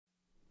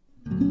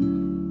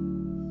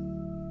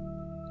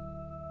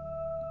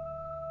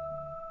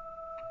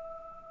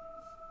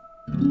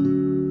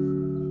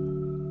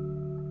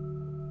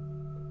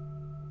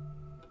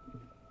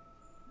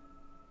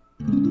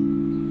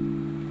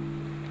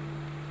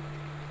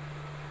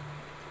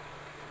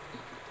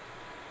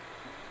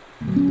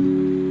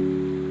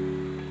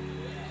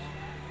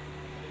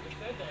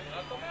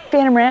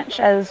Phantom Ranch,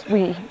 as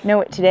we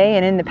know it today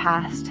and in the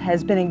past,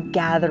 has been a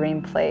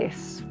gathering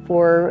place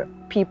for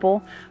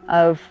people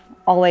of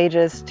all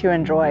ages to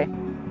enjoy.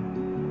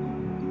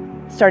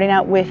 Starting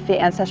out with the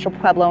ancestral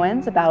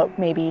Puebloans about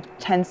maybe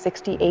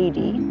 1060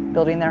 AD,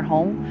 building their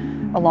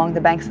home along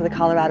the banks of the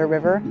Colorado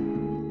River.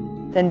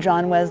 Then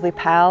John Wesley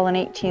Powell in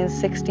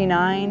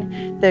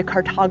 1869, the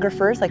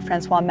cartographers like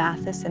Francois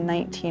Mathis in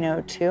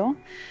 1902.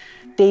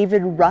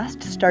 David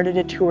Rust started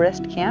a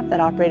tourist camp that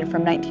operated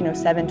from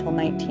 1907 till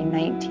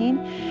 1919.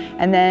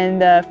 And then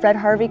the Fred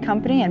Harvey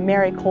Company and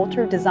Mary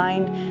Coulter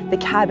designed the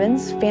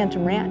cabins,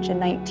 Phantom Ranch, in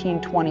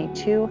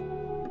 1922.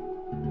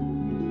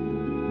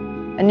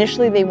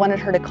 Initially, they wanted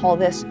her to call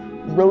this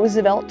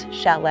Roosevelt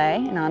Chalet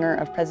in honor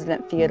of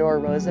President Theodore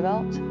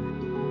Roosevelt.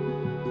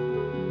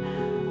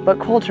 But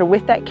Coulter,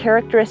 with that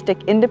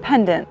characteristic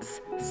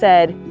independence,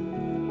 said,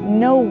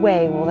 "No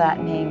way will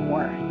that name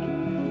work."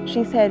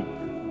 She said,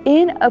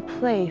 "In a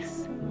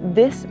place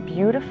this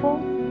beautiful,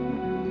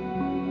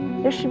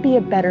 there should be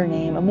a better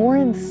name, a more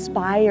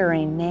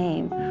inspiring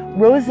name.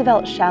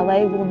 Roosevelt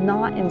Chalet will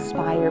not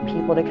inspire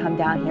people to come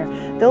down here.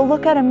 They'll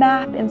look at a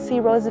map and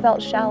see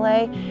Roosevelt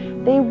Chalet.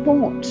 They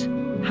won't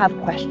have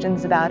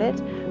questions about it.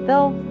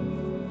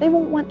 They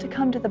won't want to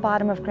come to the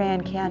bottom of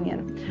Grand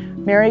Canyon."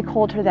 Mary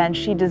Coulter then,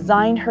 she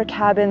designed her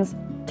cabins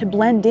to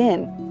blend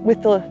in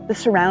with the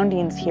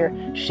surroundings here.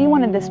 She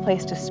wanted this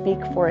place to speak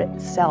for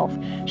itself.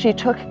 She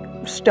took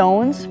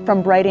stones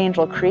from Bright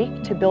Angel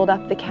Creek to build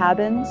up the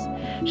cabins.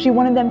 She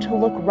wanted them to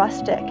look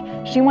rustic.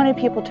 She wanted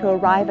people to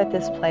arrive at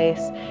this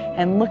place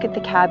and look at the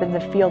cabins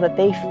and feel that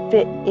they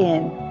fit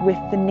in with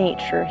the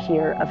nature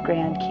here of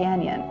Grand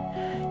Canyon.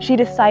 She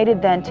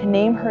decided then to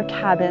name her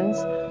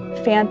cabins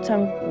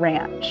Phantom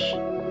Ranch.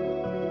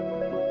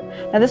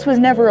 Now, this was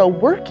never a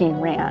working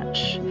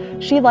ranch.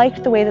 She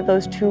liked the way that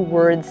those two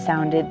words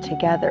sounded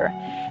together.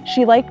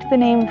 She liked the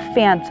name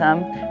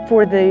Phantom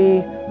for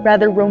the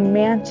rather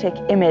romantic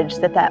image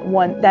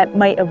that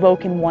might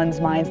evoke in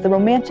one's minds, the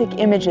romantic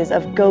images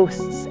of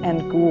ghosts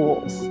and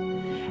ghouls.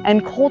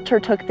 And Coulter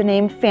took the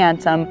name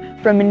Phantom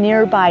from a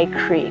nearby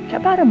creek,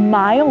 about a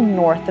mile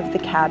north of the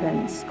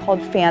cabins,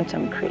 called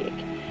Phantom Creek.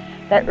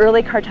 That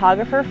early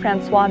cartographer,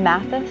 Francois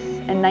Mathis,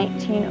 in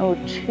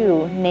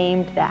 1902,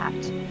 named that.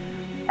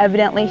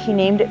 Evidently, he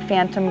named it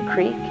Phantom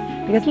Creek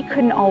because he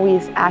couldn't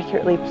always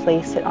accurately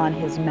place it on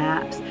his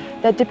maps,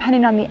 that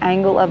depending on the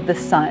angle of the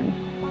sun,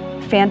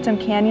 Phantom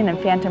Canyon and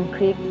Phantom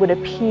Creek would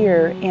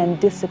appear and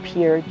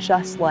disappear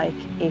just like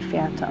a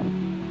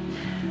phantom.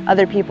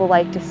 Other people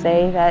like to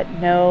say that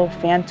no,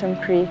 Phantom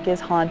Creek is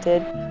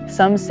haunted.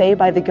 Some say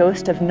by the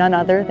ghost of none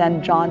other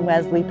than John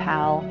Wesley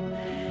Powell.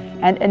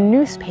 And a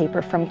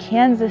newspaper from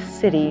Kansas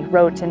City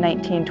wrote in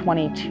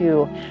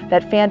 1922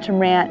 that Phantom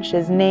Ranch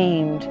is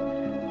named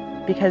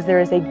because there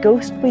is a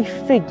ghostly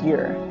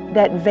figure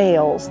that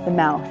veils the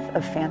mouth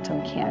of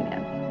Phantom Canyon.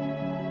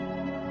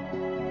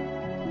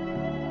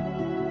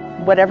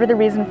 Whatever the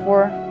reason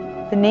for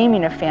the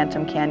naming of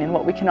Phantom Canyon,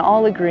 what we can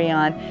all agree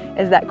on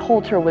is that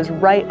Coulter was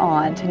right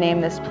on to name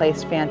this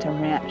place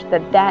Phantom Ranch,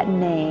 that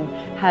name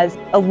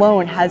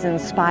alone has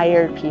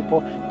inspired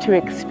people to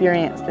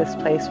experience this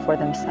place for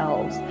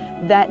themselves.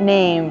 That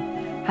name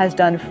has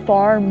done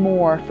far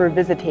more for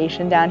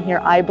visitation down here,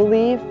 I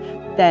believe,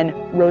 than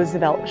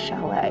Roosevelt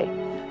Chalet.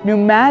 No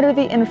matter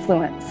the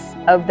influence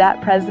of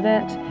that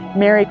president,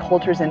 Mary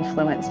Coulter's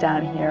influence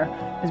down here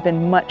has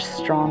been much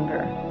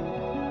stronger.